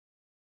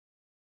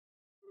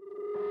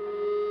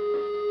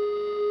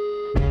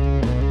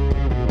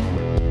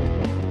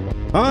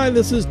Hi,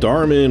 this is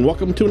Darman.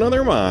 Welcome to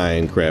another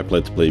Minecraft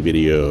Let's Play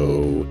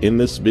video. In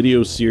this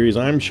video series,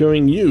 I'm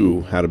showing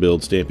you how to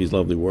build Stampy's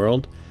Lovely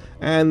World.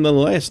 And the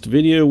last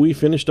video, we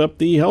finished up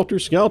the Helter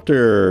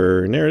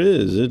Skelter. And there it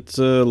is. It's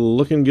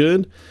looking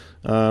good.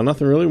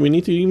 Nothing really we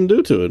need to even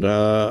do to it.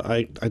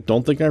 I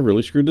don't think I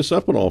really screwed this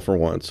up at all for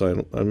once.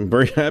 I'm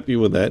very happy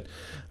with that.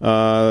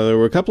 There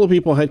were a couple of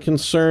people had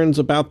concerns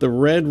about the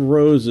red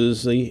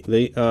roses.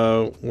 They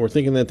were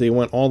thinking that they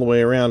went all the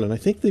way around, and I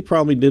think they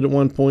probably did at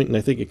one point, and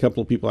I think a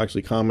couple of people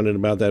actually commented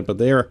about that, but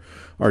there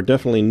are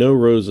definitely no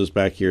roses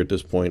back here at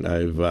this point.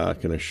 I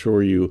can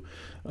assure you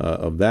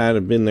of that.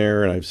 I've been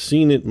there, and I've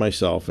seen it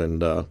myself,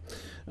 and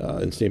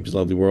in Stampy's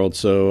Lovely World.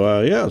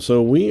 So yeah,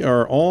 so we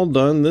are all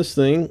done this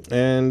thing,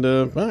 and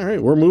all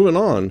right, we're moving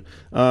on.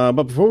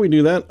 But before we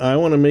do that, I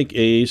want to make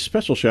a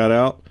special shout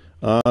out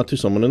to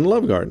someone in the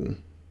Love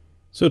Garden.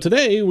 So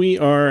today we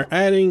are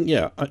adding,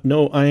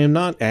 no, I am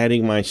not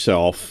adding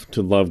myself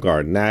to Love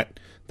Garden. That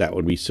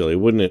would be silly,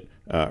 wouldn't it,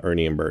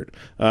 Ernie and Bert?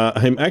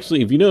 I'm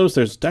actually, if you notice,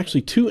 there's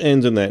actually two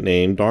N's in that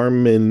name,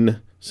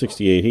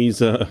 Darman68. He's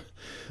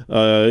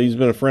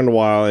been a friend a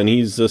while, and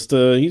he's just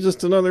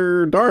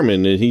another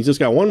Darman. He's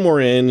just got one more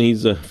N.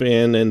 He's a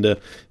fan, and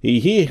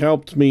he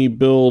helped me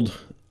build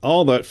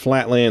all that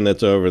flat land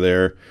that's over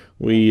there.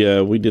 We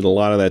did a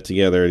lot of that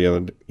together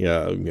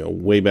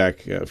way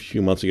back a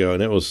few months ago,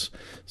 and it was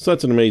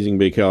such an amazing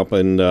big help.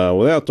 And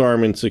without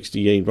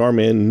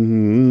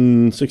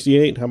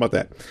Darman68, how about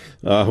that?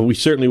 We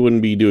certainly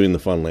wouldn't be doing the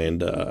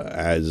Funland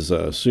as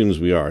soon as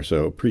we are.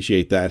 So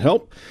appreciate that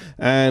help.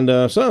 And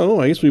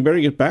so I guess we better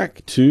get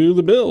back to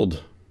the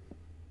build.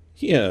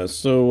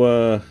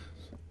 So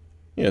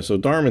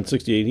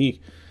Darman68,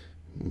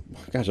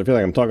 gosh, I feel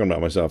like I'm talking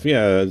about myself.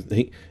 Yeah,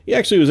 he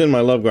actually was in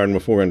my Love Garden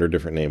before under a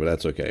different name, but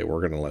that's okay.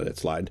 We're going to let it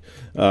slide.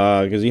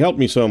 Because he helped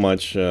me so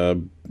much,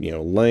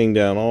 laying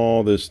down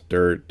all this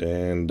dirt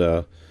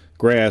and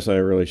grass, I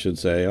really should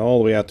say, all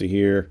the way out to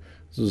here.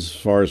 This is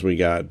as far as we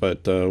got.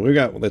 But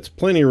that's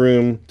plenty of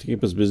room to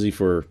keep us busy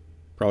for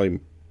probably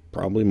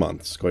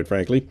months, quite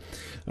frankly.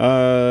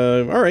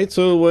 All right,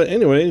 so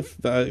anyway,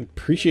 I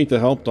appreciate the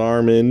help,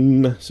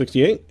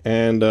 Darman68,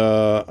 and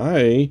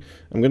I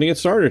am going to get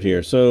started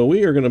here. So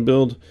we are going to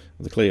build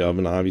the clay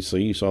oven.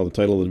 Obviously, you saw the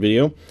title of the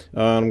video.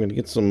 I'm going to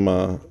get some.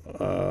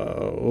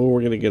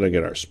 We're going to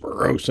get our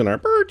spruce and our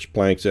birch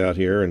planks out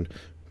here. And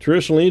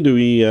traditionally,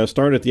 we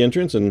start at the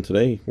entrance, and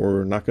today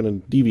we're not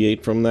going to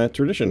deviate from that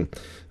tradition.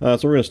 So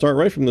we're going to start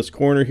right from this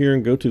corner here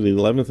and go to the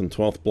 11th and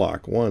 12th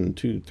block. 1,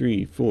 2,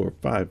 3, 4,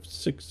 5,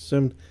 6,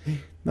 7,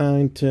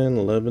 9, 10,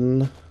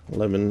 11,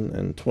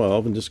 and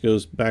 12, and just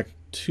goes back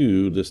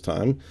 2 this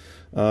time.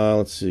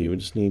 Let's see, we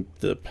just need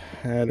the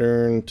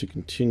pattern to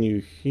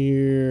continue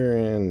here,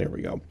 and there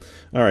we go.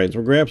 All right, so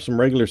we'll grab some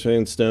regular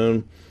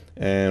sandstone,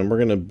 and we're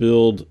going to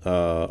build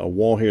a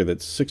wall here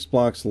that's 6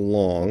 blocks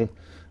long.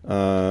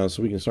 So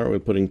we can start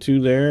with putting 2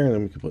 there, and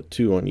then we can put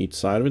 2 on each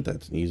side of it.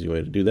 That's an easy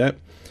way to do that.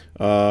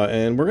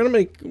 And we're going to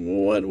make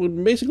what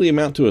would basically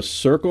amount to a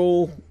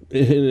circle.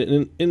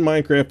 In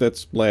Minecraft,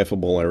 that's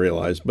laughable, I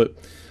realize, but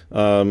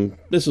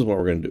this is what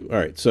we're going to do. All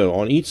right, so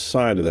on each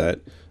side of that,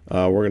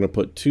 we're going to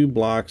put 2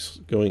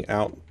 blocks going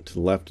out to the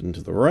left and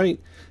to the right.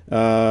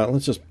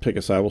 Let's just pick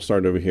a side. We'll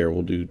start over here.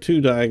 We'll do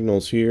 2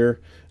 diagonals here,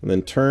 and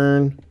then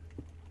turn,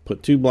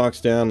 put 2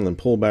 blocks down, and then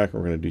pull back. We're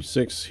going to do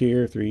 6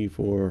 here, 3,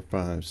 4,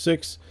 5,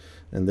 6,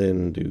 and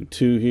then do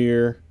 2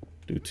 here,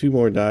 do 2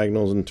 more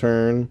diagonals and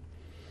turn.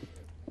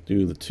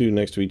 Do the 2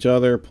 next to each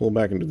other, pull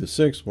back and do the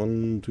 6.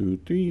 1, 2,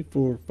 3,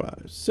 4,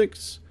 5,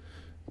 6.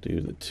 Do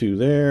the 2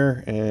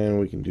 there, and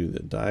we can do the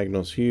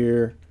diagonals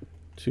here.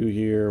 2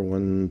 here,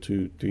 1,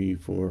 2, 3,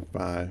 4,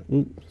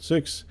 5,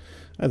 6.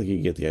 I think you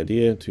get the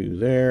idea. 2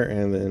 there,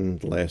 and then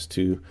the last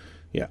 2.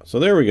 Yeah, so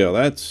there we go.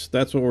 That's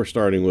what we're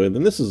starting with,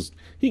 and this is,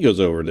 he goes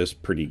over this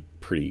pretty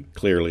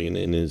clearly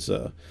in his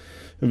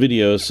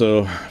videos.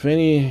 So if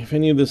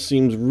any of this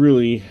seems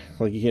really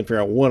like you can't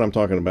figure out what I'm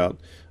talking about,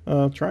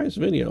 try his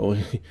video.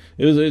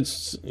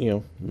 It's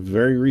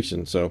very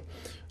recent, so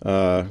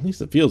at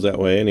least it feels that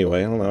way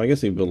anyway. I don't know, I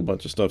guess they've built a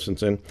bunch of stuff since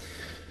then.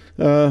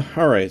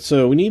 All right,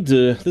 so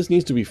this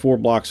needs to be 4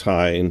 blocks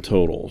high in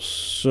total,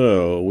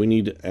 so we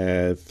need to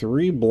add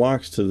 3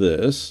 blocks to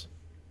this,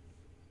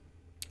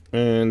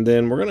 and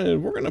then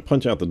we're gonna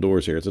punch out the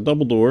doors here. It's a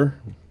double door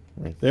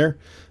right there.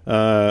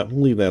 We'll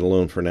leave that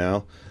alone for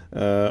now.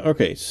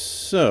 Okay,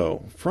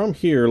 so from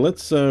here,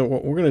 let's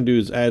what we're gonna do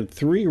is add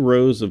 3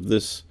 rows of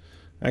this.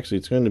 Actually,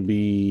 it's going to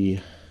be,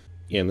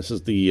 and this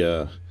is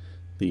the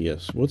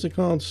what's it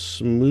called?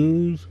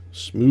 Smooth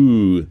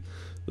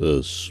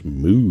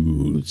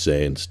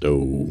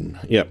sandstone.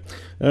 Yep.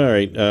 All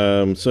right.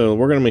 So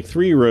we're going to make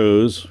 3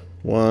 rows.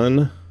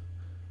 1,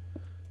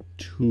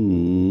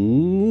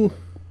 2,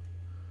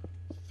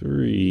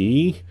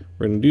 3.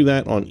 We're going to do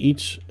that on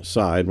each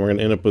side. We're going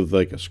to end up with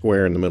like a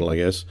square in the middle, I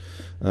guess.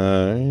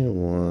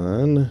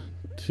 1,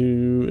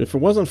 2. If it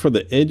wasn't for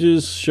the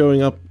edges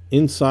showing up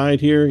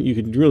inside here, you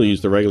could really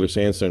use the regular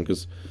sandstone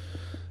because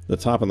the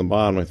top and the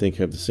bottom, I think,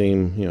 have the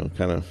same,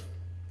 kind of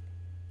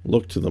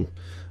look to them.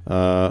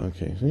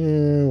 Okay,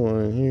 here,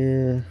 one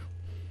here.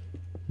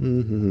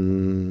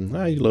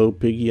 Hello,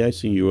 Piggy. I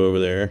see you over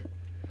there.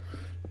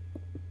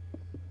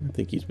 I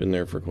think he's been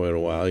there for quite a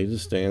while. He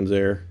just stands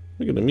there.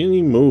 Look at him. He didn't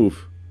even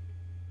move.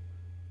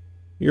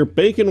 You're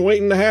bacon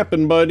waiting to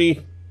happen,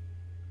 buddy.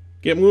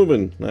 Get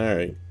moving. All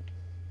right.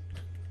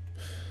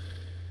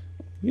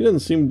 He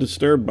doesn't seem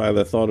disturbed by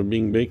the thought of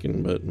being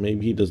bacon, but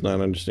maybe he does not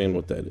understand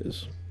what that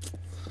is.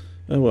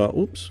 Oh, well,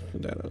 oops.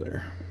 Put that out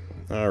there.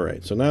 All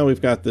right. So now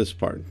we've got this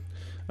part.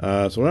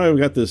 So now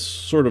we've got this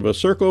sort of a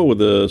circle with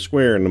a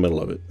square in the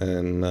middle of it,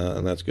 and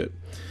that's good.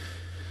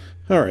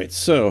 All right,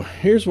 so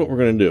here's what we're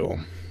going to do.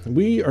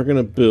 We are going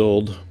to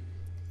build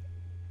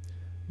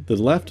the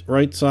left,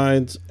 right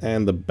sides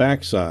and the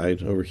back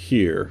side over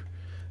here,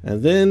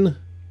 and then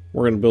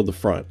we're going to build the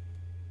front.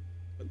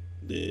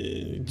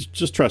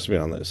 Just trust me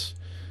on this.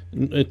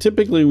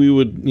 Typically, we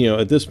would,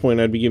 at this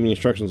point, I'd be giving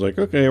instructions like,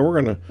 okay, we're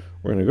gonna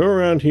go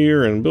around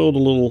here and build a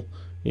little.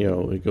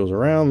 It goes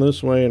around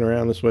this way and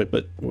around this way,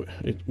 but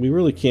we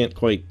really can't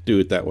quite do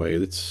it that way.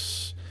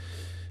 It's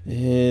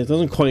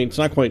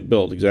not quite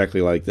built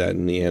exactly like that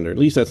in the end, or at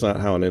least that's not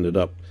how it ended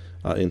up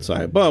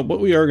inside. But what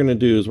we are going to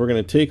do is we're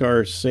going to take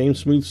our same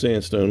smooth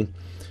sandstone.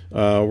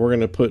 We're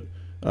going to put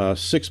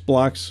 6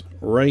 blocks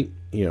right.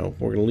 We're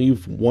going to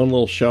leave one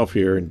little shelf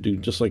here and do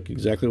just like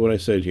exactly what I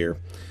said here,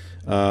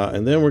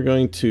 and then we're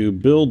going to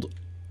build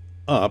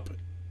up.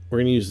 We're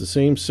going to use the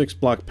same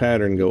 6-block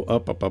pattern, go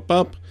up, up, up,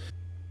 up.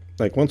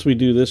 Like once we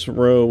do this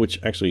row,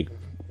 which actually,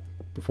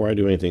 before I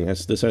do anything,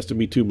 this has to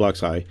be 2 blocks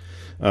high,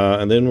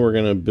 and then we're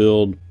going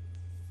to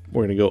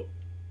go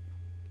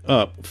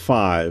up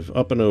 5,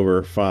 up and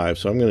over 5.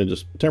 So I'm going to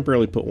just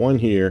temporarily put 1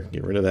 here,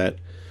 get rid of that.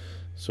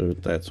 So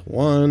that's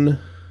 1.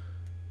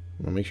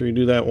 Make sure you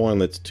do that 1.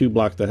 That's 2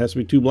 blocks. That has to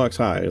be 2 blocks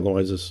high.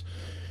 Otherwise,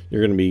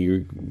 you're going to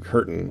be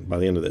hurting by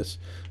the end of this.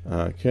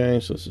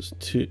 Okay, so this is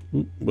 2.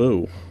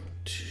 Whoa,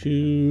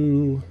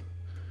 2.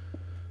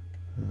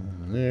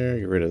 There,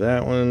 get rid of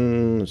that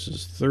one. This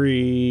is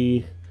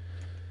 3.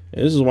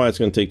 And this is why it's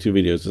going to take 2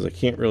 videos, because I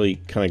can't really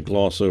kind of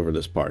gloss over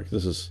this part.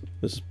 This is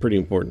pretty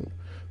important.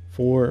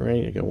 4,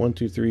 right? I got 1,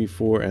 2, 3,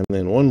 4, and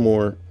then 1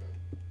 more.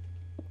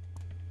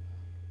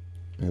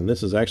 And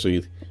this is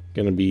actually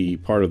going to be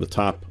part of the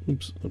top.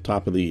 Oops, the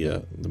top of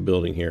the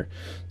building here.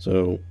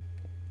 So,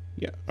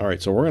 yeah. All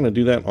right. So we're going to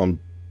do that on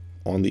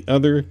the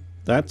other.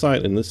 That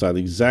side and this side, the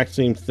exact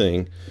same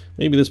thing.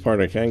 Maybe this part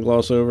I can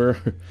gloss over,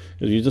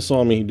 because you just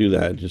saw me do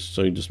that.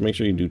 Just make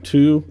sure you do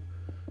 2,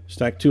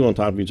 stack 2 on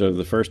top of each other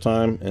the first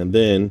time, and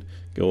then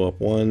go up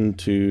 1,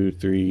 2,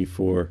 3,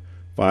 4,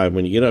 5.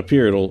 When you get up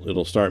here,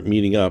 it'll start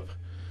meeting up.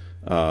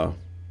 All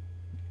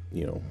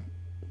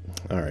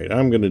right,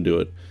 I'm going to do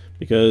it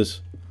because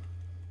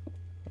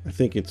I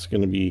think it's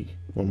going to be,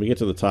 when we get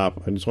to the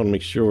top, I just want to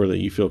make sure that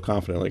you feel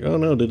confident. Like, oh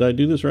no, did I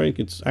do this right?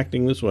 It's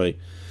acting this way.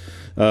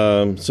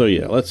 So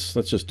yeah, let's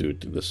just do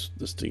this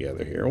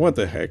together here. What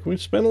the heck? We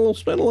spend a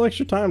little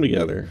extra time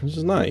together. This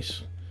is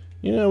nice.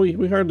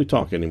 We hardly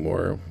talk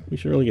anymore. We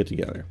should really get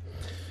together.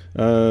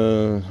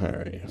 All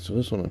right. So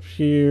this one up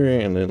here,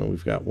 and then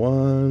we've got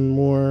 1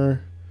 more.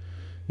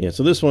 Yeah.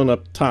 So this one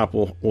up top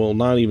will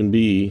not even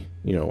be.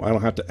 I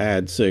don't have to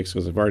add 6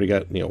 because I've already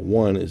got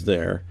 1 is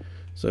there.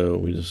 So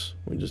we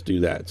just do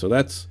that. So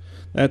that's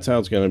how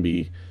it's going to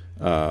be.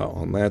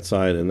 On that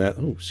side and that.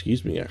 Oh,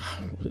 excuse me.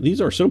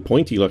 These are so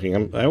pointy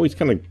looking. I always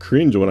kind of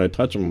cringe when I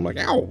touch them. I'm like,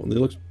 ow! They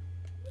look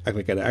like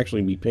it could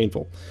actually be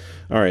painful.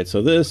 All right,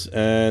 so this,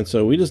 and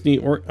so we just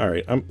need. All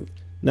right,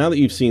 now that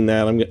you've seen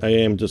that, I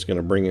am just going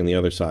to bring in the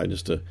other side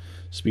just to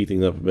speed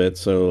things up a bit.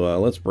 So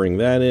let's bring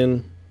that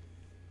in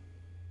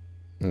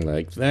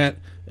like that,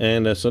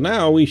 and so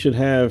now we should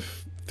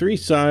have 3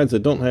 sides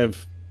that don't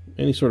have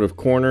any sort of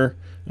corner.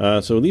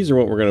 So these are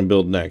what we're going to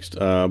build next.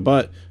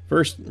 But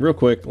first, real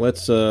quick,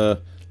 let's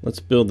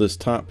build this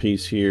top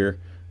piece here.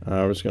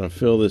 We're just going to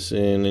fill this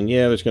in, and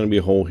yeah, there's going to be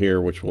a hole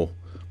here, which we'll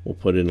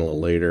put in a little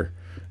later.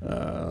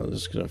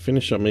 Just going to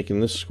finish up making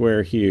this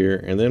square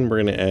here, and then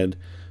we're going to add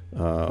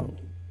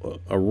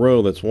a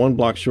row that's 1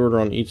 block shorter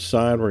on each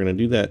side. We're going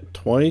to do that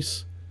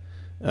twice,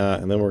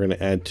 and then we're going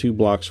to add 2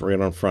 blocks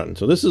right on front. And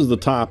so this is the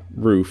top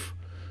roof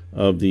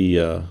of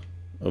the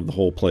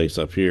whole place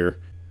up here.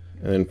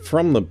 And then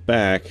from the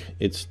back,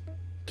 it's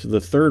to the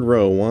 3rd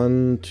row.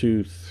 1,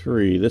 2,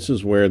 3. This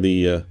is where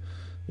the,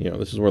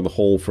 this is where the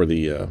hole for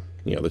the,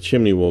 the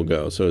chimney will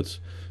go. So it's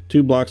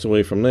 2 blocks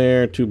away from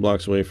there, 2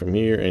 blocks away from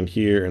here,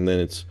 and then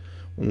it's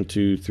 1,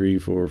 2, 3,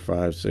 4,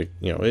 5, 6.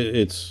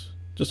 It's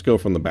just go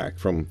from the back,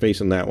 from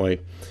facing that way.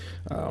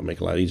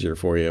 Make it a lot easier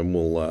for you. And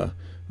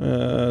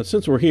we'll,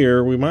 since we're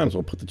here, we might as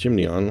well put the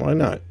chimney on. Why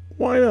not?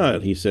 Why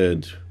not? He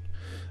said.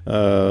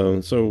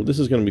 So this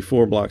is going to be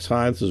 4 blocks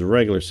high. This is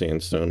regular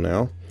sandstone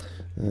now,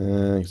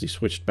 because he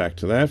switched back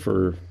to that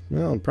for,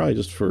 well, probably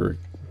just for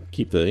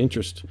keep the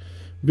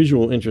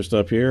visual interest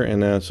up here.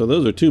 And so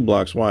those are 2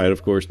 blocks wide,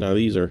 of course. Now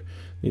these are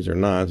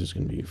not. There's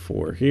going to be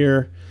 4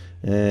 here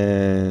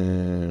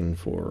and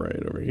 4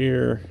 right over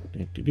here.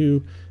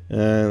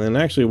 And then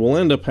actually we'll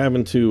end up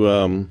having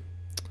to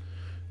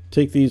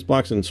take these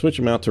blocks and switch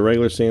them out to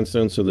regular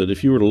sandstone so that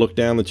if you were to look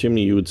down the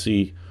chimney, you would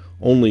see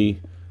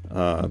only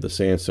the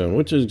sandstone,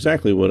 which is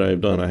exactly what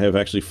I've done. I have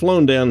actually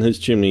flown down his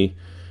chimney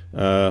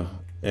and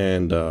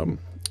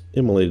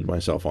immolated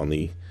myself on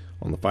the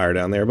fire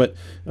down there. But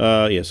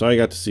yeah, so I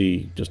got to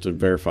see just to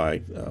verify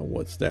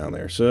what's down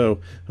there. So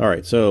all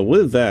right, so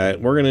with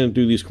that, we're going to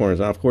do these corners.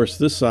 Now, of course,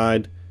 this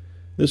side,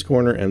 this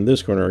corner, and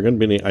this corner are going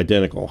to be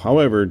identical.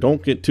 However,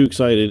 don't get too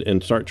excited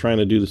and start trying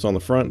to do this on the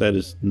front. That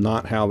is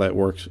not how that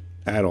works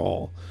at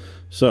all.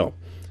 So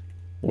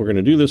we're going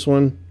to do this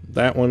one,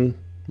 that one,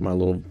 my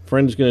little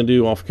friend is going to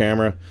do off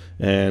camera,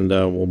 and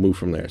we'll move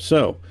from there.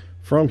 So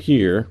from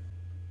here,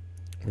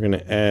 we're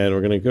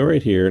going to go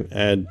right here and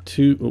add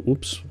two.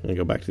 Oops, I'm going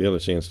to go back to the other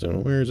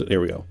sandstone. Where is it?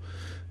 There we go.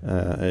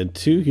 Add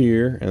two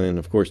here, and then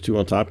of course two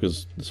on top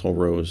because this whole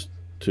row is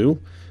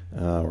two.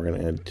 We're going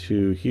to add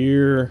two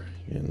here,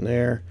 in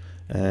there,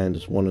 and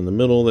just one in the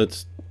middle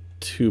that's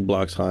 2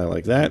 blocks high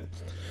like that.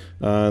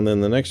 And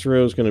then the next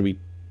row is going to be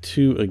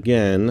 2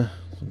 again.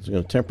 So I'm just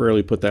going to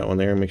temporarily put that one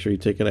there and make sure you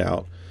take it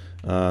out.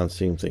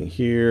 Same thing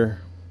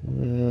here.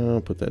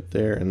 Put that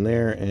there, and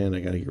I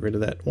got to get rid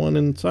of that one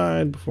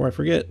inside before I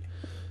forget.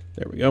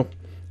 There we go.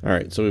 All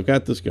right, so we've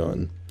got this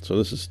going. So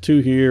this is 2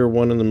 here,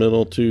 1 in the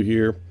middle, 2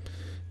 here.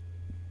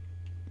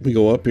 We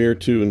go up here,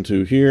 2 and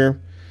 2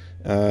 here.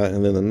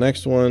 And then the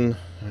next one,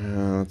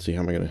 let's see,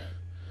 how am I going to...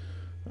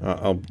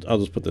 I'll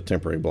just put the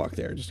temporary block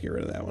there, just get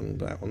rid of that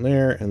one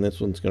there, and this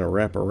one's going to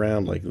wrap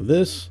around like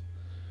this.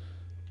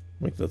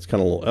 Like that's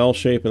kind of a little L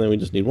shape, and then we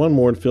just need one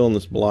more to fill in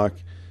this block.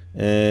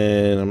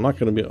 And I'm not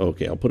going to be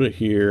okay. I'll put it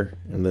here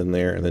and then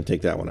there, and then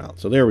take that one out.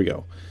 So there we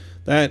go.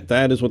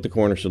 That is what the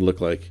corner should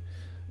look like.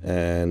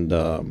 And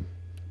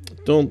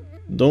don't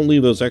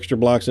leave those extra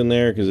blocks in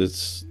there because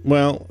it's,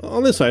 well,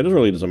 on this side it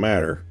really doesn't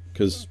matter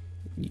because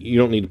you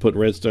don't need to put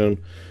redstone.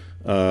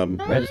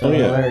 Redstone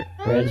alert,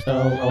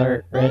 redstone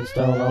alert,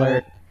 redstone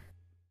alert.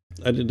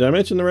 Did I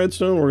mention the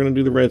redstone? We're going to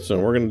do the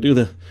redstone. We're going to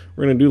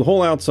do the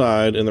whole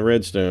outside in the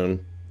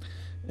redstone,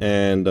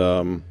 and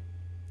then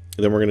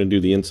we're going to do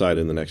the inside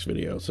in the next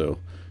video. So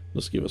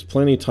let's give us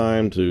plenty of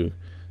time to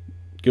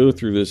go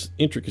through this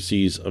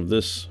intricacies of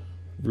this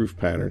roof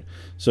pattern.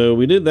 So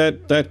we did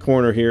that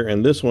corner here,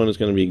 and this one is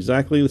going to be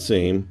exactly the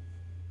same,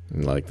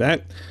 like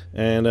that.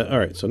 And all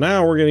right, so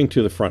now we're getting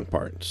to the front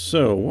part.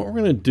 So what we're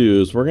going to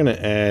do is we're going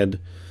to add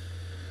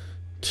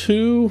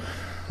 2,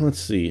 let's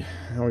see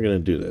how we're going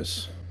to do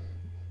this.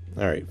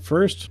 All right,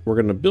 first we're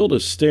going to build a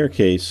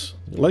staircase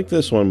like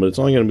this one, but it's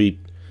only going to be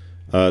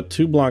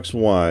 2 blocks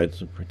wide.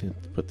 So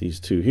put these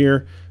 2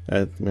 here.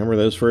 Remember,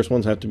 those first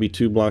ones have to be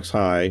 2 blocks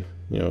high.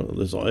 You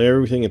know,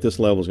 everything at this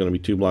level is going to be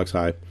 2 blocks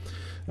high.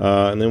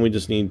 And then we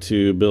just need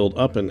to build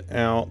up and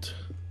out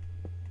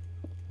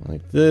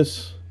like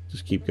this.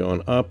 Just keep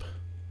going up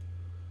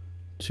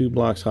 2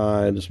 blocks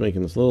high, just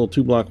making this little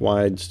 2 block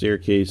wide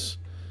staircase.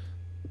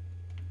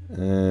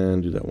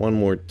 And do that one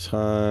more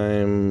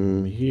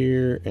time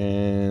here,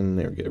 and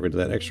there, get rid of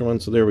that extra one.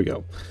 So there we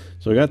go.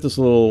 So we got this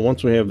little,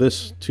 once we have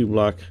this 2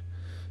 block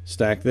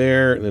stack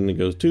there, and then it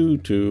goes 2,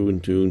 2,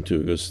 and 2, and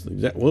 2. It goes,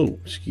 whoa,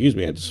 excuse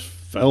me, I just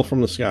fell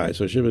from the sky.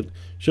 So it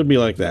should be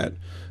like that.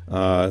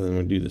 Then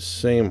we'll do the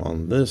same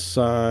on this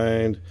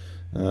side.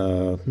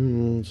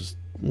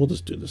 We'll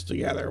just do this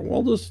together.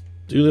 We'll just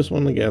do this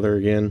one together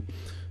again.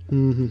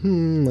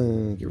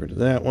 Get rid of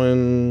that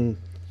one.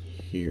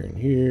 Here and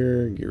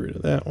here. Get rid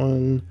of that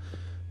one.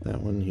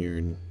 That one here.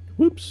 And,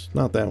 whoops,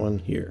 not that one.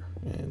 Here.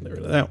 And get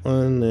rid of that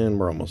one. And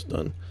we're almost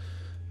done.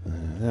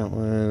 That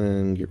one.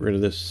 And get rid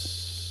of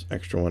this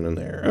extra one in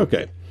there.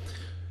 Okay.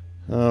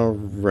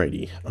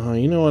 Alrighty.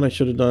 You know what I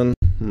should have done?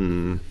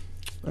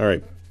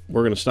 Alright.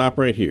 We're going to stop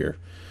right here.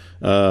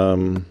 Let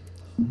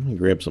me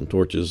grab some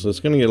torches. It's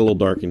going to get a little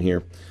dark in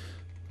here.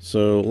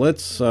 So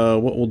let's,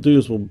 what we'll do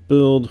is we'll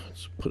build,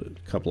 let's put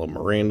a couple of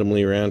them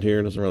randomly around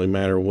here. It doesn't really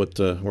matter what,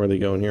 where they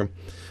go in here.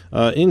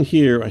 In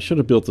here, I should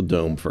have built the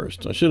dome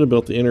first. I should have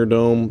built the inner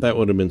dome. That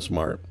would have been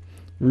smart.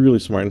 Really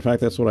smart. In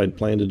fact, that's what I'd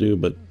planned to do,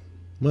 but,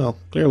 well,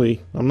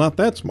 clearly I'm not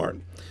that smart.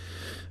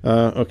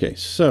 Okay,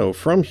 so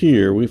from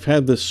here, we've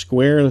had this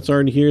square that's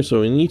already here.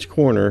 So in each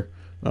corner,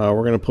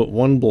 we're going to put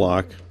 1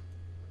 block,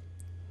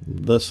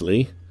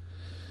 thusly.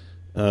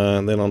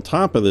 And then on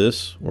top of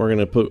this, we're going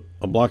to put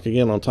a block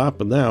again on top,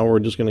 but now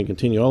we're just going to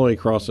continue all the way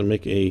across and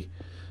make a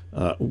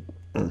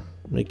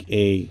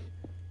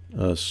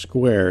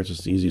square. It's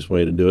just the easiest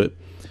way to do it.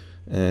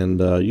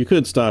 And you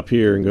could stop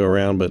here and go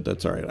around, but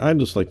that's all right. I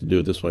just like to do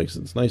it this way because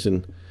it's nice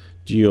and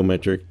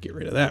geometric. Get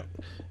rid of that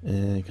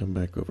and come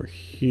back over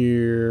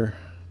here.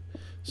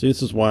 See,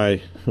 this is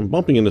why I'm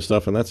bumping into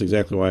stuff, and that's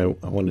exactly why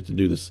I wanted to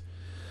do this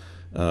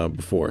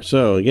before.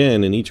 So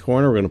again, in each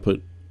corner, we're going to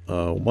put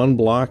 1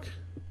 block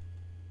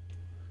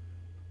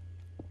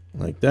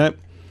like that,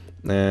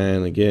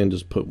 and again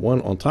just put 1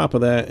 on top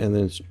of that, and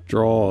then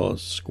draw a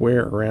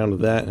square around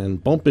that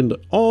and bump into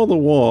all the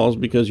walls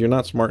because you're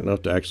not smart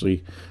enough to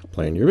actually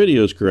plan your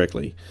videos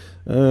correctly.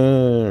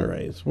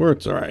 Alright, it's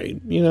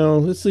alright. You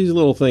know, it's these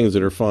little things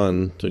that are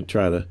fun to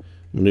try to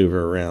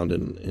maneuver around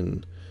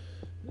in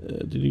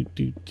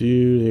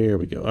There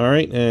we go. All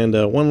right, and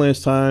one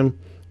last time,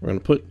 we're going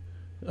to put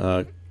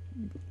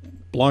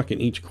block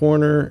in each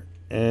corner,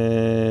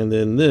 and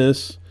then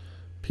this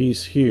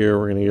piece here,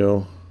 we're going to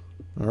go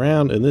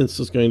around, and this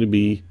is going to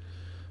be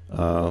we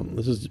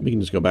can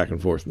just go back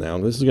and forth now.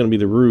 This is going to be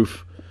the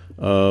roof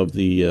of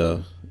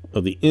the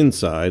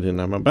inside, and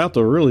I'm about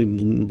to really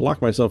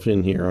block myself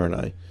in here, aren't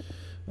I?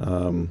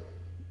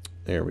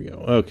 There we go.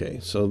 Okay,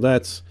 so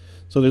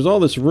there's all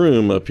this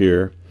room up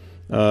here.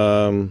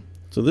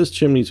 So this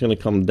chimney is going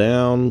to come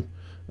down.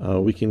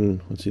 Let's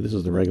see, this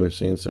is the regular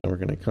sandstone. We're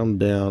going to come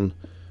down,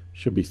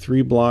 should be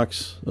 3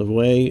 blocks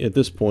away at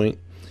this point.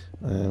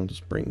 I'll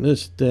just bring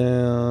this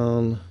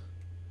down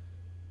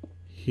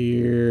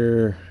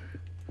here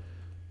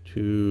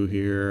to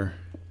here.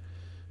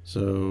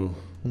 So,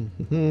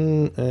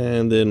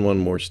 and then one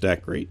more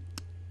stack right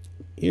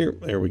here.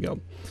 There we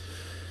go.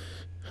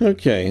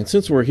 Okay, and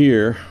since we're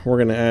here, we're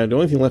going to add, the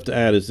only thing left to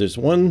add is this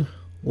one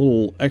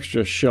little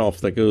extra shelf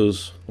that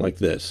goes like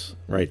this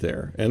right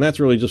there, and that's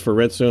really just for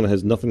redstone. It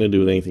has nothing to do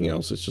with anything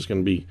else. It's just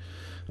going to be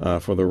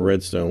for the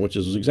redstone, which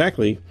is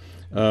exactly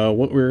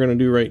what we're going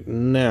to do right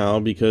now,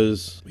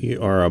 because we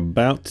are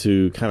about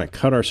to kind of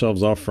cut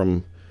ourselves off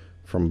from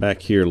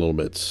back here a little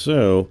bit.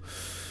 So,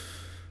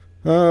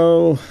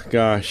 oh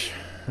gosh,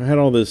 I had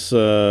all this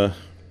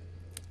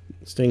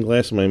stained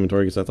glass in my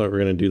inventory because I thought we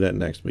were going to do that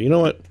next, but you know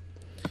what,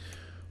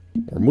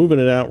 we're moving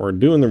it out. We're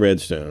doing the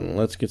redstone.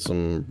 Let's get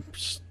some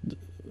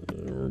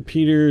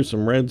repeaters,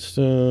 some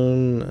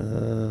redstone.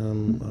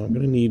 I'm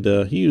gonna need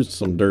he used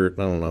some dirt.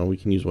 I don't know, we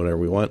can use whatever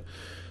we want.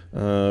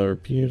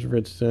 Repeaters,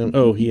 redstone.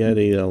 Oh, he had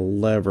a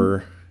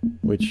lever,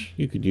 which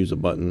you could use a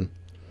button,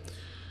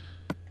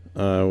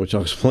 which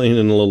I'll explain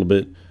in a little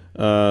bit.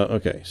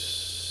 Okay,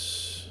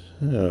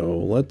 so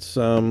let's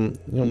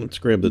let's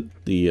grab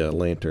the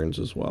lanterns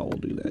as well. We'll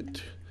do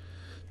that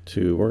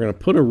too. We're gonna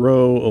put a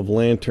row of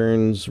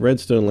lanterns,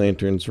 redstone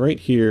lanterns, right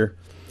here.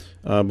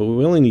 But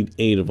we only need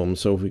 8 of them,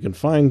 so if we can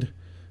find,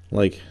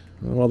 like,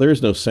 well,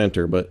 there's no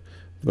center, but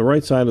the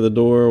right side of the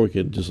door, we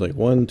could just like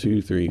 1,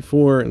 2, 3,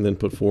 4, and then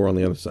put 4 on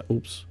the other side.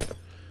 Oops.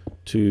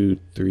 2,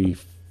 3,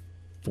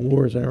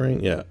 4, is that right?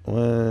 Yeah.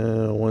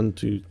 1,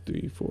 2,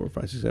 3, 4,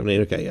 5, 6, 7, 8.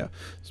 Okay, yeah.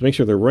 So make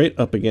sure they're right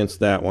up against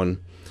that one.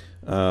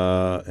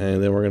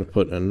 And then we're going to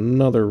put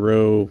another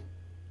row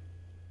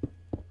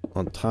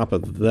on top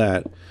of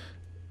that.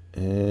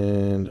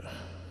 And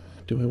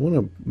do I want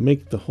to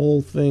make the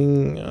whole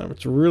thing?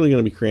 It's really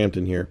going to be cramped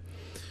in here.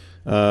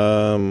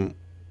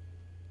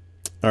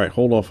 All right,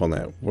 hold off on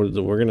that. We're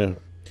gonna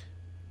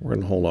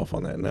hold off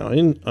on that now.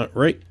 In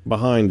right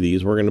behind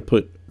these, we're gonna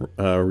put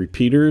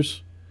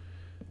repeaters.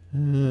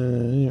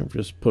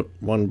 Just put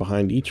one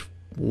behind each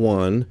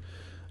one.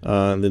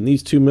 And then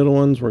these 2 middle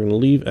ones, we're gonna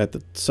leave at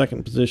the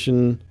second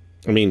position.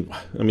 I mean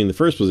the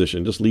first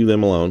position. Just leave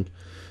them alone.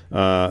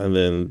 And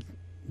then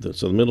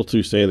so the middle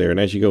 2 stay there. And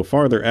as you go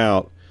farther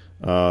out,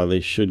 they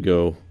should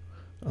go,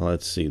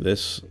 let's see,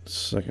 this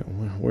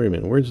second, wait a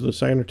minute, where's the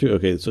center 2?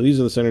 Okay, so these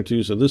are the center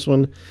 2, so this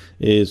one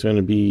is going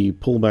to be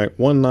pulled back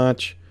 1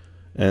 notch,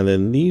 and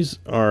then these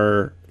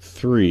are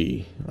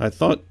 3. I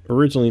thought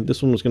originally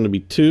this one was going to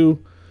be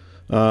 2,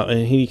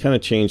 and he kind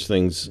of changed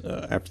things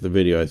after the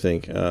video, I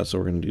think. So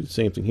we're going to do the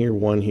same thing here,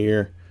 1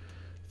 here,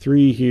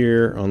 3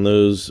 here on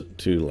those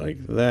 2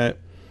 like that,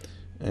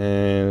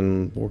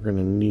 and we're going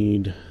to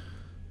need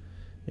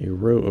a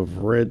row of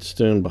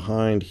redstone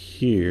behind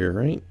here,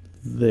 right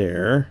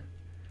there,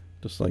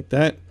 just like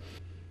that.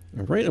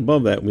 And right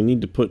above that, we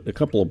need to put a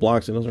couple of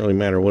blocks. It doesn't really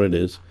matter what it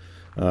is.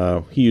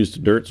 He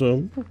used dirt,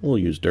 so we'll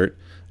use dirt.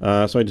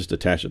 So I just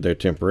attached it there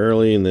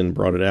temporarily and then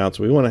brought it out.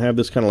 So we want to have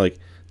this kind of like,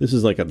 this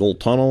is like a little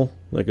tunnel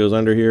that goes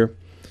under here.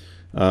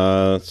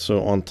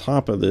 So on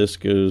top of this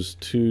goes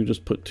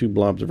just put 2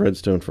 blobs of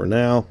redstone for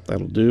now.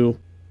 That'll do.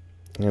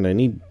 And I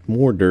need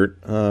more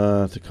dirt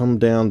to come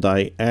down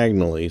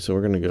diagonally. So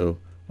we're going to go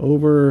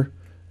over, and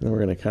then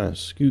we're going to kind of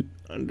scoot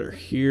under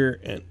here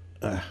and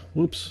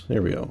whoops,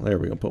 there we go,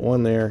 put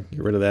 1 there,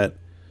 get rid of that,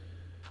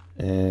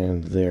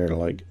 and there,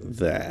 like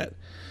that.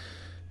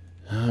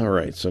 All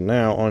right, so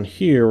now on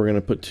here we're going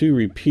to put 2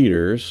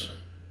 repeaters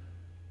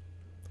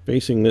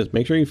facing this.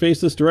 Make sure you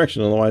face this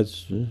direction,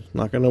 otherwise it's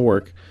not going to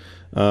work.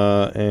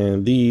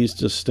 And these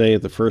just stay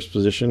at the first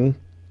position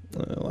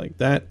like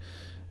that.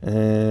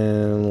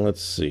 And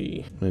let's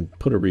see, and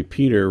put a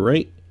repeater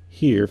right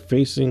here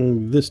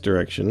facing this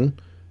direction.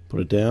 Put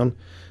it down,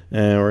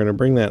 and we're going to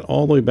bring that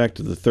all the way back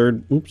to the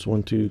third. Oops,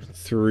 1, 2,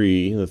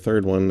 3, the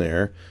third one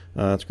there.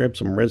 Let's grab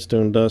some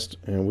redstone dust,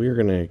 and we're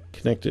going to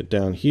connect it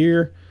down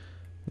here.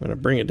 I'm going to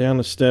bring it down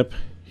a step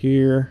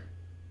here,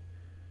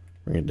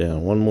 bring it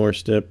down 1 more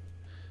step,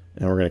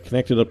 and we're going to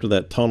connect it up to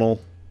that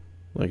tunnel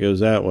that goes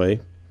that way.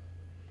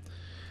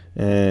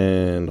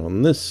 And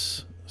on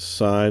this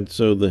side,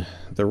 so the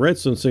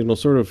redstone signal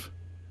sort of,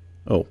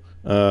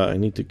 I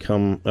need to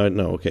come,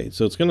 no, okay,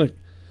 so it's going to,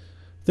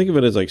 think of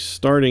it as like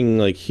starting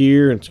like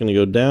here, and it's going to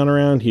go down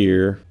around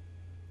here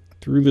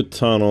through the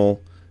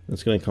tunnel.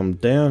 It's going to come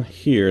down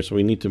here, so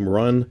we need to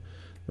run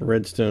the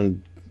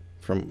redstone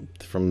from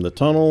the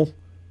tunnel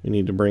we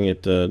need to bring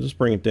it, just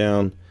bring it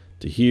down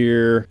to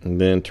here, and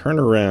then turn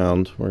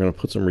around. We're going to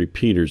put some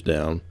repeaters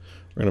down.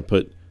 We're going to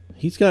put,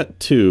 he's got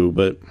 2,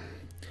 but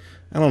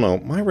I don't know.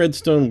 My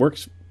redstone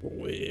works,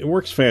 it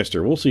works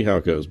faster. We'll see how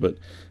it goes, but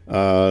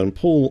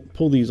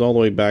pull these all the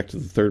way back to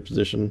the 3rd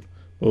position,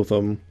 both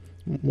of them.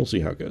 We'll see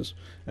how it goes.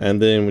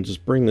 And then we'll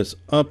just bring this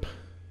up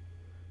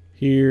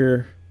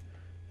here,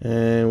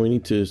 and we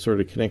need to sort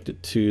of connect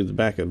it to the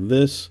back of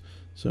this.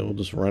 So we'll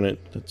just run it.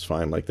 That's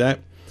fine like that.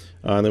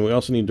 And then we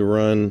also need to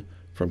run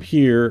from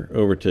here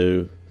over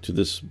to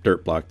this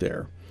dirt block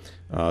there.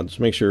 Just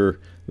make sure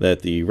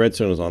that the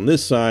redstone is on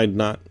this side,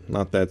 not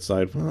that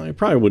side. Well, I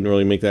probably wouldn't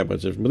really make that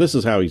much difference, but this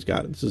is how he's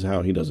got it. This is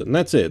how he does it, and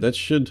that's it. That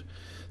should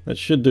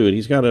do it.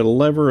 He's got a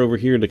lever over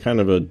here to kind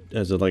of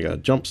like a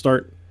jump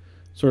start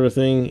sort of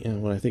thing,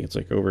 and I think it's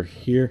like over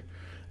here.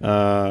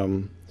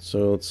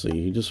 So let's see.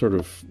 He just sort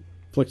of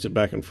flicks it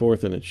back and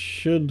forth, and it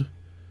should.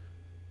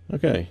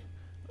 Okay.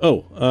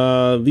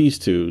 Oh, these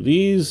 2.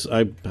 These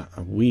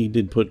we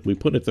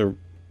put it there.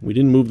 We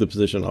didn't move the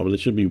position of it. It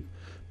should be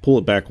pull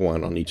it back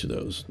 1 on each of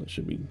those. It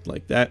should be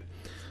like that.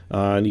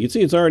 And you can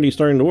see it's already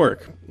starting to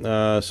work.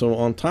 So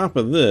on top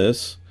of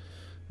this,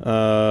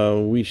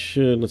 we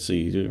should, let's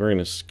see, we're going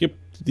to skip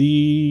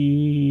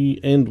the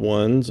end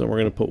ones, and we're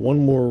going to put 1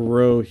 more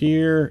row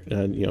here,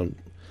 and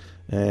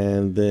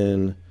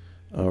then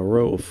a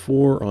row of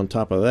 4 on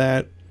top of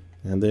that,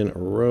 and then a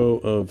row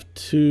of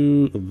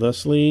 2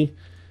 thusly,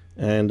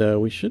 and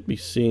we should be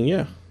seeing,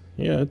 yeah,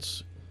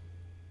 it's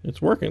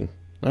working.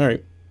 All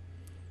right.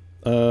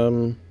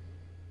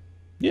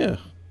 Yeah.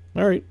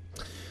 All right.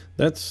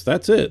 That's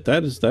it.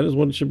 That is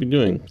what it should be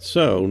doing.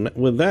 So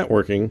with that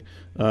working,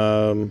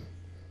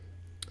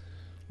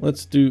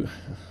 let's do,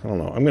 I don't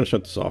know. I'm going to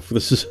shut this off.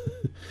 This is,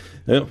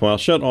 well,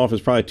 shut off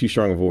is probably too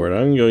strong of a word.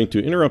 I'm going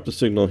to interrupt the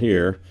signal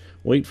here,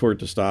 wait for it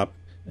to stop,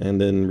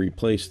 and then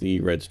replace the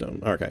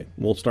redstone. Okay.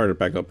 We'll start it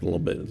back up a little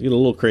bit. It's getting a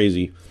little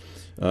crazy,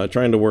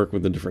 trying to work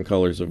with the different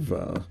colors of,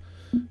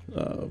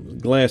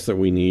 glass that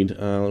we need,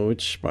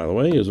 which, by the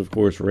way, is of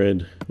course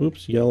red,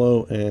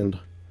 yellow, and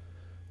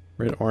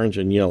red, orange,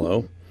 and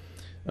yellow.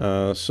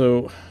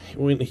 So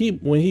when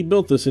he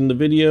built this in the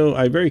video,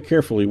 I very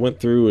carefully went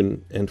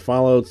through and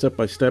followed step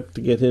by step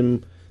to get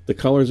him the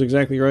colors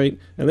exactly right.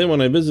 And then when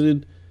I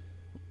visited,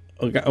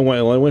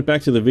 well, I went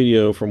back to the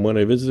video from when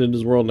I visited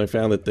his world, and I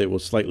found that it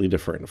was slightly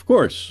different, of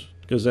course,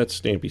 because that's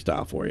Stampy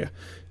style for you.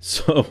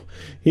 So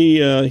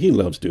he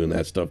loves doing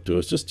that stuff to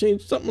us. Just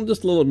change something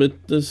just a little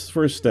bit just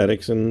for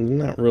aesthetics and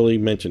not really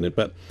mention it.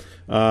 But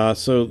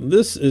so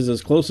this is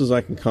as close as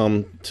I can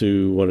come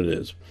to what it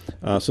is.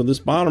 So this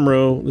bottom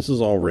row, this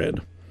is all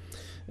red.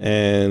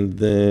 And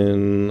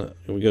then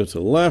we go to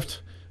the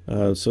left.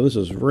 So this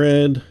is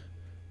red,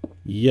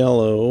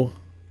 yellow,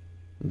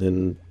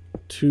 then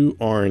 2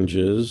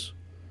 oranges,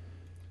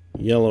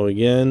 yellow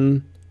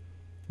again,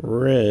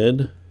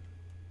 red,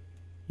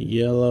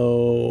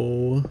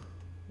 yellow,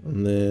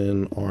 and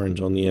then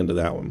orange on the end of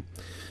that one.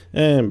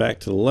 And back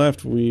to the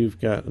left, we've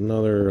got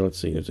another, let's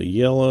see, there's a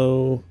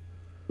yellow,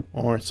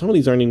 orange. Some of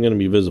these aren't even going to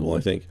be visible, I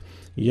think.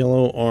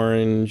 Yellow,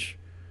 orange,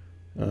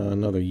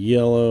 another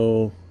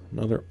yellow,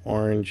 another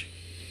orange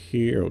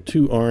here,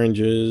 2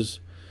 oranges,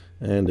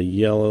 and a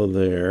yellow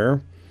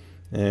there.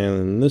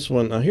 And this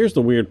one, now here's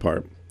the weird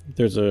part.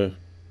 There's an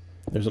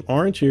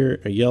orange here,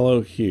 a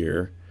yellow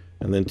here,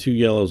 and then 2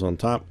 yellows on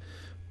top.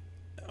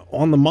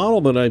 On the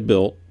model that I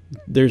built,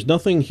 there's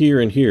nothing here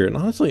and here. And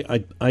honestly,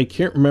 I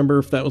can't remember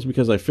if that was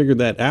because I figured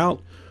that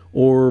out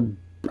or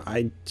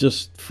I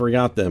just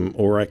forgot them,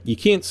 or you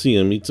can't see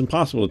them. It's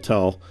impossible to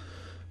tell.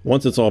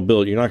 Once it's all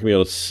built, you're not going to be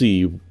able to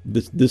see.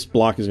 This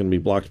block is going to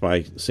be blocked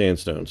by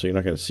sandstone, so you're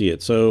not going to see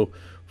it. So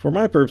for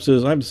my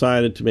purposes, I've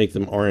decided to make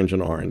them orange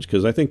and orange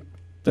because I think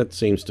that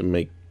seems to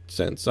make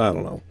sense. I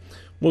don't know.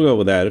 We'll go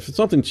with that. If it's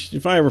something,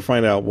 if I ever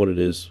find out what it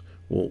is,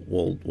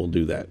 we'll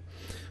do that.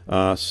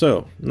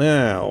 So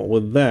now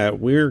with that,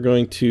 we're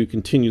going to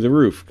continue the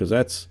roof because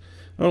that's.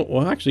 Oh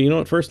well, actually, you know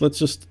what? First, let's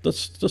just. I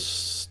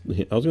was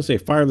going to say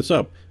fire this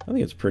up. I think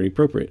it's pretty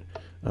appropriate.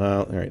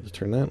 All right, let's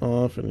turn that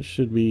off, and it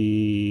should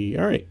be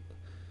all right.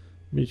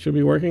 It should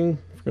be working.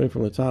 Going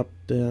from the top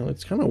down.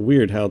 It's kind of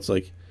weird how it's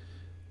like.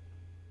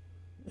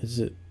 Is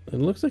it? It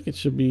looks like it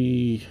should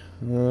be.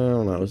 I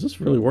don't know. Is this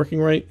really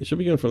working right? It should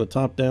be going from the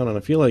top down, and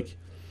I feel like.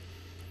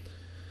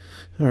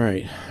 All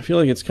right, I feel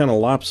like it's kind of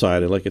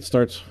lopsided. Like it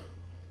starts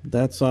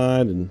that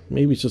side, and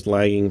maybe it's just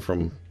lagging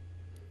from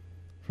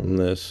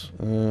this.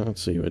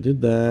 Let's see. I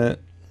did that.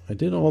 I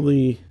did all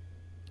the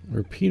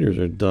repeaters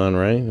are done,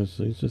 right?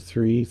 These are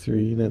 3,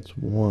 3. That's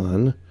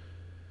 1.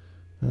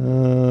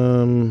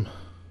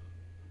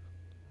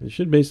 It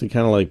should basically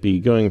kind of like be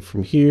going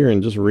from here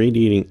and just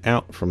radiating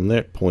out from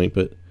that point,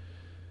 but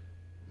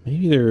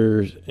maybe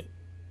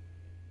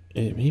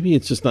maybe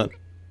it's just not.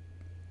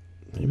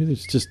 Maybe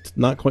there's just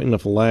not quite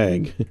enough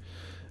lag.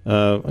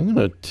 I'm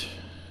gonna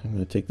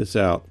take this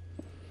out.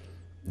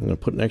 I'm gonna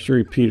put an extra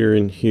repeater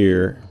in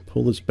here.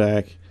 Pull this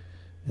back,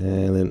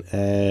 and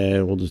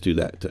then we'll just do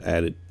that to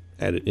add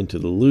it into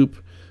the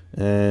loop.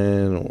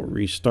 And we'll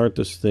restart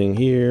this thing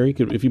here. You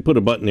could, if you put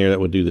a button there, that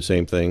would do the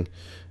same thing,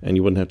 and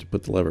you wouldn't have to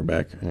put the lever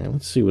back. All right,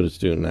 let's see what it's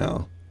doing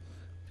now.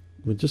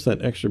 With just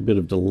that extra bit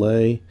of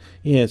delay.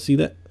 Yeah, see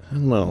that? I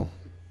don't know.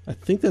 I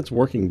think that's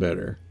working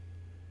better.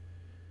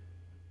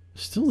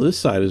 Still, this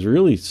side is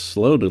really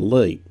slow to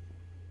light.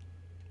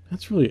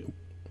 That's really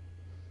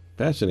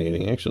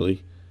fascinating,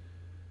 actually.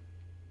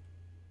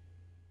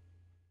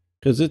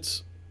 Because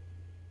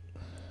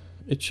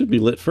it should be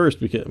lit first,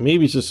 because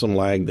maybe it's just some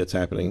lag that's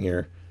happening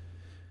here.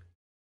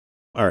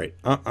 All right,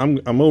 I'm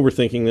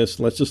overthinking this.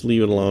 Let's just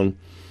leave it alone.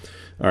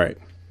 All right,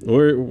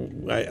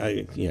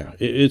 yeah,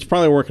 it's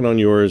probably working on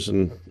yours,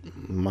 and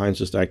mine's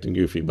just acting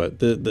goofy. But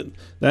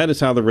that is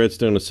how the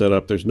redstone is set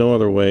up. There's no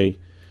other way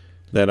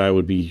that I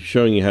would be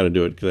showing you how to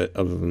do it,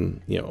 other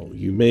than, you know,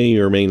 you may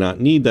or may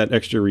not need that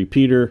extra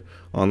repeater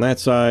on that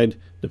side,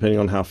 depending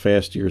on how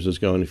fast yours is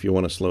going. If you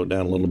want to slow it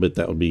down a little bit,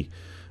 that would be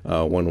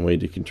one way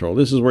to control.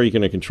 This is where you're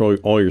going to control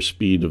all your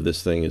speed of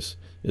this thing is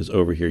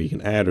over here. You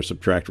can add or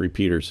subtract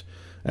repeaters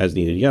as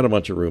needed. You got a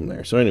bunch of room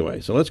there. So anyway,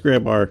 so let's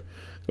grab go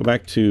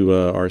back to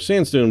our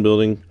sandstone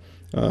building.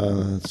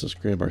 Let's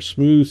just grab our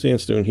smooth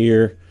sandstone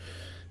here,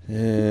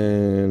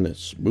 and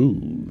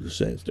smooth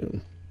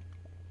sandstone.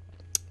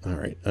 All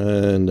right,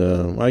 and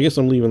I guess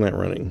I'm leaving that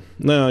running.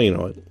 No, you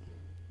know what?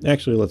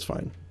 Actually, that's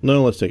fine.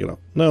 No, let's take it off.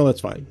 No,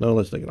 that's fine. No,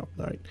 let's take it off.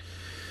 All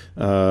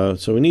right.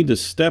 So we need to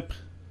step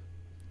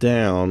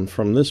down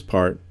from this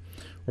part.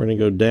 We're going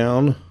to go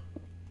down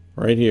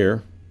right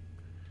here,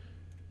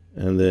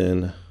 and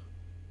then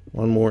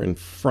one more in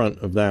front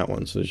of that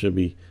one. So there should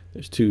be,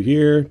 there's two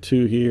here,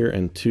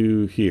 and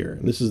two here.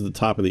 And this is the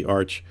top of the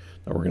arch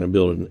that we're going to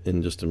build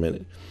in just a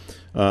minute.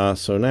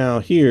 So now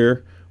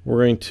here,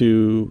 we're going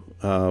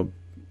to,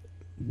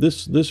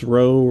 this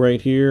row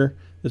right here,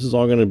 this is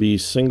all going to be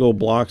single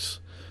blocks,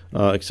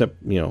 except,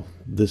 you know,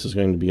 this is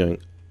going to be going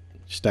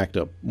stacked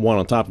up one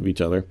on top of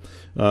each other.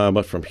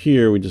 But from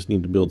here, we just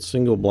need to build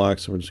single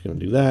blocks. So we're just going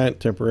to do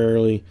that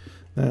temporarily,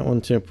 that one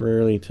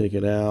temporarily, take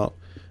it out,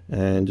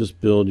 and just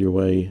build your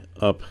way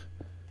up.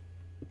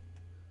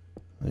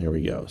 There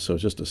we go. So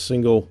it's just a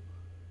single,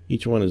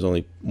 each one is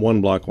only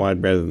one block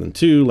wide rather than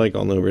two, like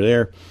on over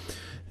there.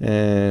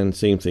 And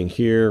same thing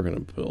here. We're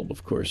going to build,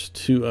 of course,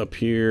 two up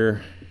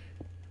here.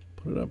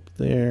 Put it up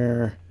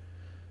there.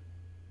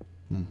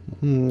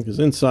 Because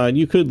inside,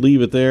 you could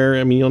leave it there.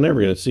 I mean, you're never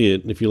going to see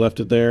it if you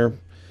left it there.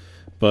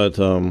 But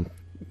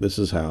this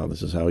is how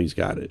he's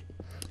got it.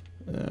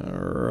 All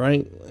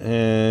right,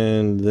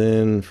 and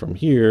then from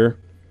here,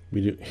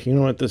 we do. You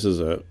know what? This is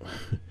a.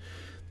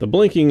 The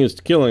blinking is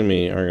killing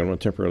me. All right, I'm going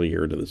to temporarily get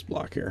rid of this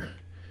block here.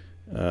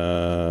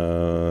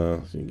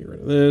 So you get rid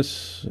of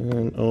this,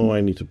 and oh,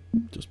 I need to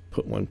just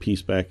put one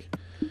piece back.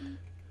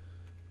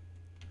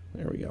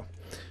 There we go.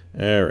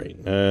 All right,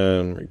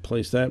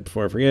 replace that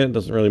before I forget. It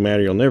doesn't really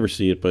matter. You'll never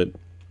see it, but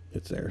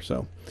it's there.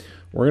 So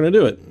we're going to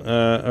do it.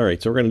 All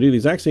right, so we're going to do the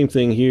exact same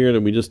thing here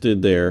that we just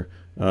did there,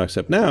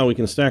 except now we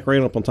can stack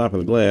right up on top of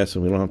the glass,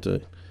 and we don't have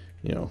to,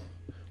 you know,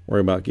 worry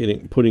about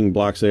putting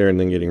blocks there and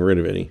then getting rid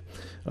of any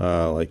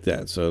like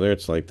that. So there,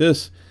 it's like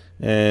this.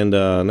 And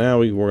now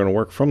we're going to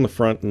work from the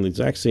front in the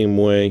exact same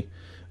way,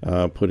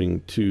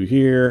 putting two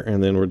here,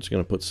 and then we're just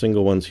going to put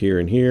single ones here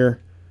and here.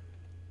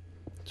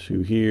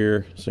 Two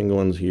here, single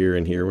ones here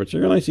and here, which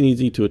are nice and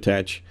easy to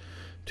attach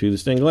to the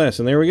stained glass.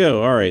 And there we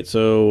go. All right,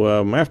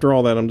 so after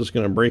all that, I'm just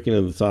going to break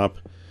into the top,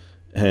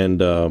 and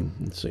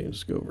let's see,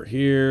 let's go over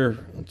here.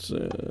 Let's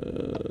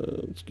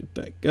get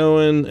that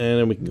going, and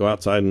then we can go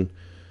outside and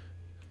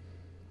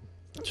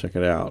check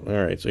it out.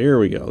 All right, so here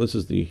we go. This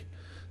is the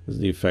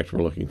effect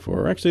we're looking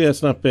for. Actually,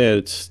 that's not bad.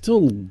 It's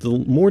still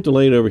more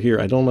delayed over here.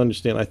 I don't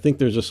understand. I think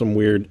there's just some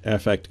weird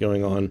effect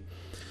going on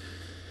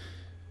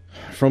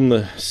from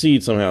the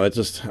seed somehow. That's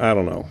just, I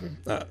don't know.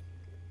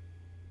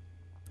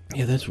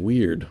 Yeah, that's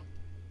weird.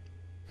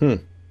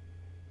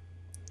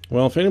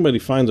 Well, if anybody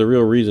finds a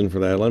real reason for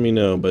that, let me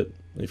know. But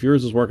if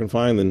yours is working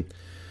fine,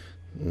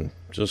 then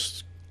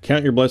just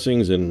count your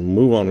blessings and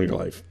move on with your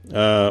life.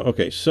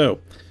 Okay, so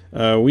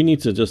we need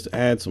to just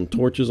add some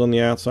torches on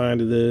the outside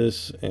of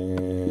this,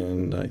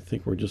 and I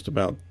think we're just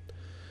about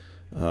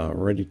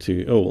ready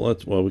to. Oh,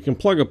 well, we can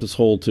plug up this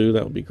hole too.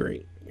 That would be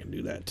great. We can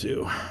do that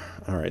too.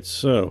 All right,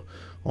 so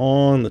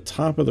on the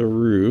top of the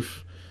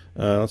roof,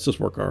 let's just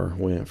work our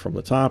way from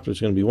the top.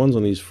 There's going to be ones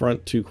on these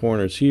front two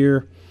corners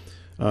here,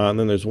 and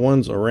then there's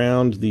ones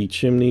around the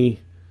chimney.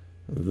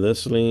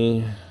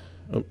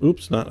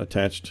 Oops, not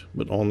attached,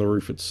 but on the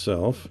roof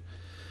itself,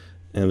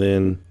 and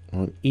then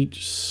on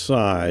each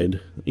side,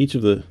 each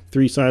of the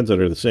three sides that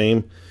are the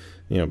same,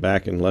 you know,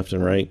 back and left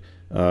and right.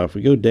 If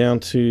we go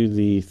down to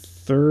the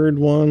third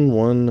one,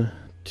 1,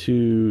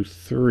 2,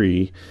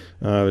 3,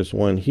 there's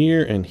one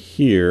here and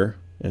here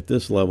at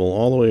this level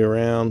all the way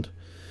around.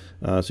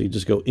 So you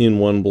just go in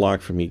one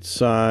block from each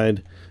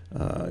side.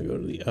 Go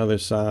to the other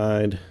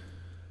side.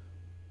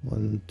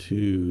 1,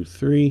 2,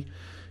 3,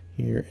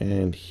 here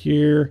and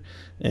here,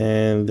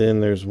 and then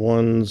there's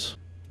ones.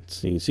 Let's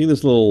see. See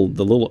this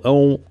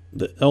the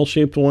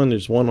L-shaped one?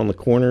 There's one on the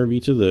corner of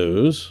each of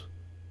those.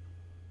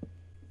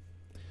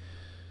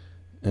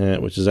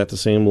 which is at the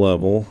same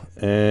level.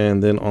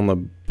 And then on the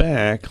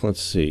back,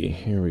 let's see,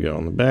 here we go.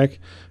 On the back,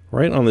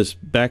 right on this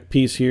back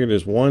piece here,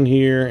 there's one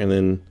here, and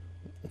then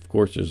of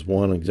course there's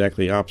one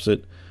exactly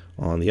opposite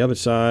on the other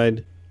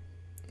side.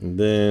 And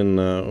then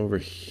over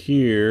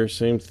here,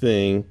 same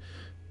thing.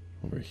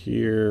 Over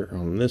here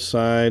on this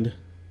side,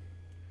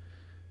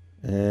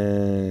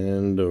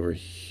 and over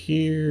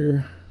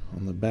here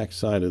on the back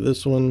side of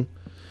this one.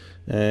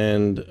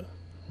 And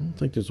I don't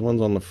think there's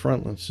ones on the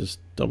front. Let's just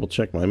double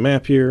check my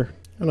map here.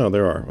 Oh no,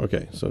 there are.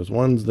 Okay, so there's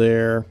ones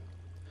there.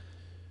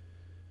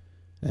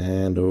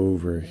 And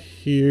over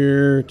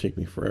here, take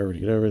me forever to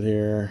get over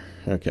there.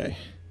 Okay.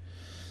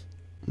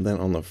 And then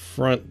on the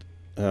front,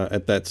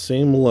 at that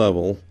same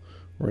level,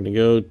 we're going to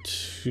go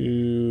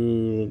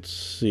to, let's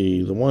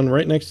see, the one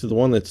right next to the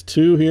one that's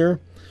 2 here.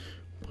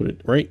 Put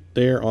it right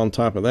there on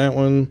top of that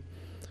one.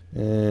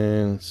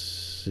 And let's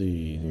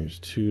see, there's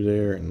 2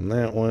 there and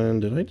that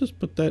one. Did I just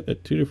put that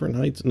at 2 different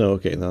heights? No,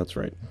 okay, no, that's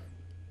right.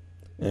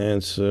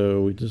 And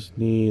so we just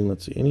need,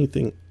 let's see,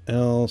 anything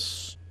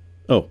else?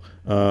 Oh,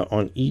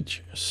 on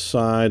each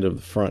side of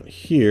the front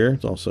here,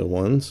 it's also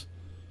ones.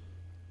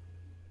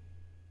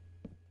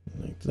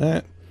 Like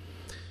that.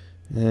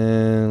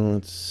 And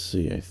let's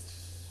see, I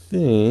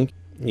think,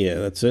 yeah,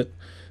 that's it.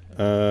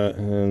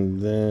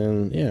 And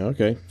then, yeah,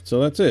 okay, so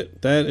that's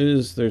it. That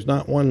is, there's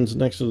not ones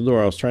next to the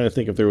door. I was trying to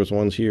think if there was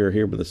ones here or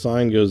here, but the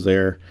sign goes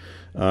there.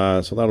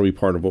 So that'll be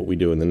part of what we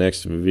do in the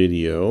next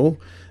video.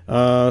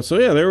 So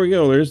yeah, there we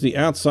go. There's the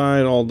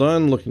outside all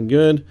done, looking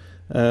good.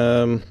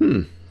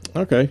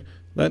 Okay,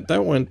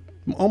 that went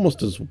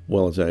almost as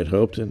well as I had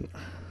hoped. And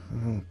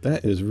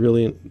that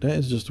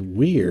is just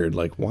weird.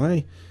 Like,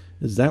 why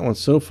is that one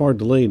so far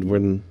delayed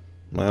when,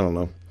 I don't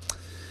know.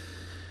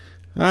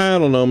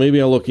 Maybe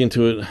I'll look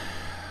into it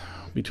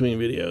between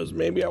videos.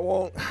 Maybe I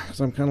won't, because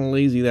I'm kind of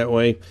lazy that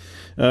way.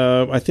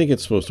 I think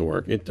it's supposed to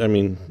work. I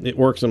mean, it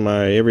works in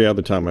my every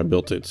other time I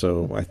built it,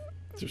 so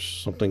there's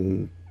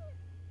something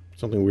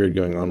weird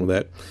going on with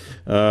that.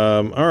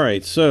 All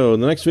right, so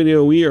in the next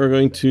video we are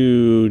going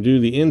to do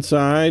the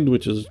inside,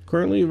 which is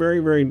currently very,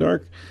 very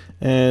dark,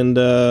 and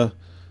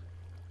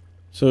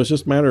so it's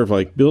just a matter of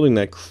like building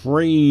that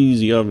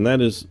crazy oven. That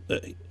is,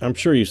 I'm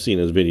sure you've seen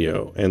his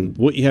video, and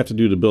what you have to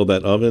do to build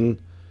that oven,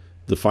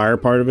 the fire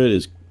part of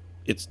it,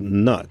 it's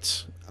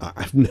nuts.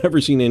 I've never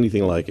seen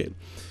anything like it.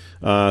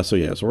 So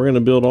yeah, so we're going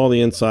to build all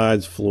the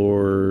insides,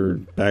 floor,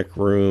 back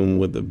room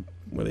with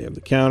where they have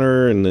the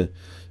counter and the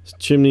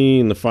chimney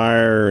and the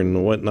fire and the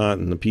whatnot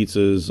and the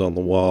pizzas on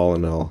the wall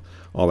and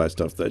all that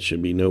stuff. That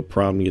should be no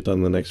problem to get done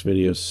in the next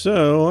video.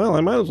 So, well,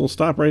 I might as well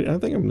stop right. I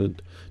think I'm going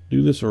to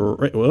do this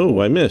right.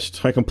 Whoa, I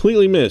missed. I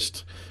completely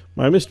missed.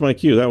 I missed my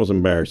cue. That was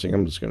embarrassing.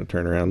 I'm just going to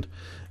turn around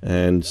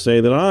and say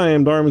that I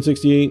am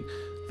Darman68.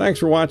 Thanks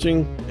for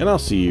watching, and I'll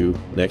see you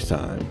next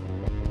time.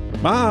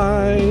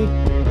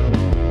 Bye.